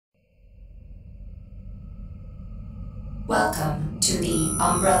Welcome to the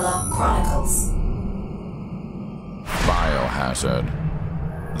Umbrella Chronicles. Biohazard.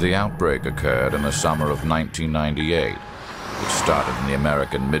 The outbreak occurred in the summer of 1998. It started in the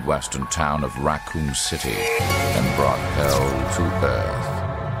American Midwestern town of Raccoon City and brought hell to Earth.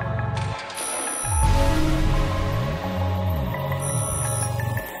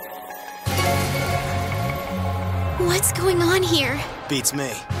 What's going on here? Beats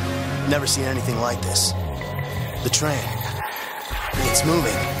me. Never seen anything like this. The train. It's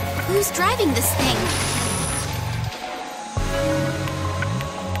moving. Who's driving this thing?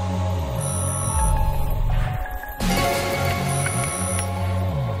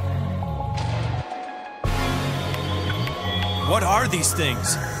 What are these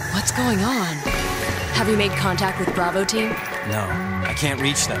things? What's going on? Have you made contact with Bravo team? No, I can't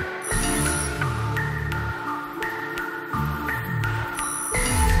reach them.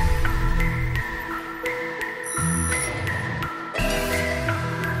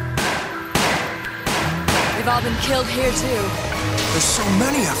 They've all been killed here too. There's so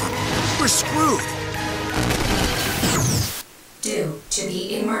many of them. We're screwed. Due to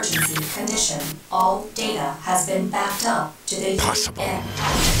the emergency condition, all data has been backed up to the Impossible. UN.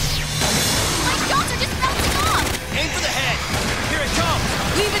 My shots are just bouncing off! Aim for the head! Here it comes!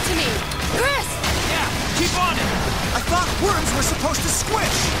 Leave it to me! Chris! Yeah, keep on it! I thought worms were supposed to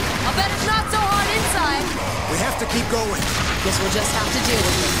squish. I'll bet it's not so hard inside. We have to keep going. Guess we'll just have to deal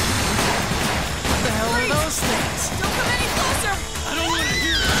with it. What the hell are those things? Don't come any closer! I don't want to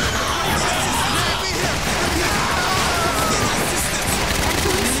hear it!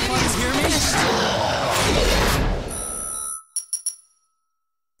 Anyone hear me?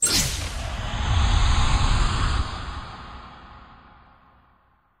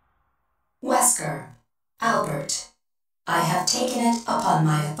 Wesker, Albert, I have taken it upon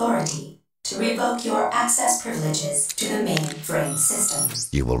my authority to revoke your access privileges to the mainframe systems.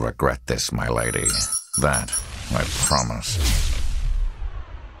 You will regret this, my lady. That, I promise.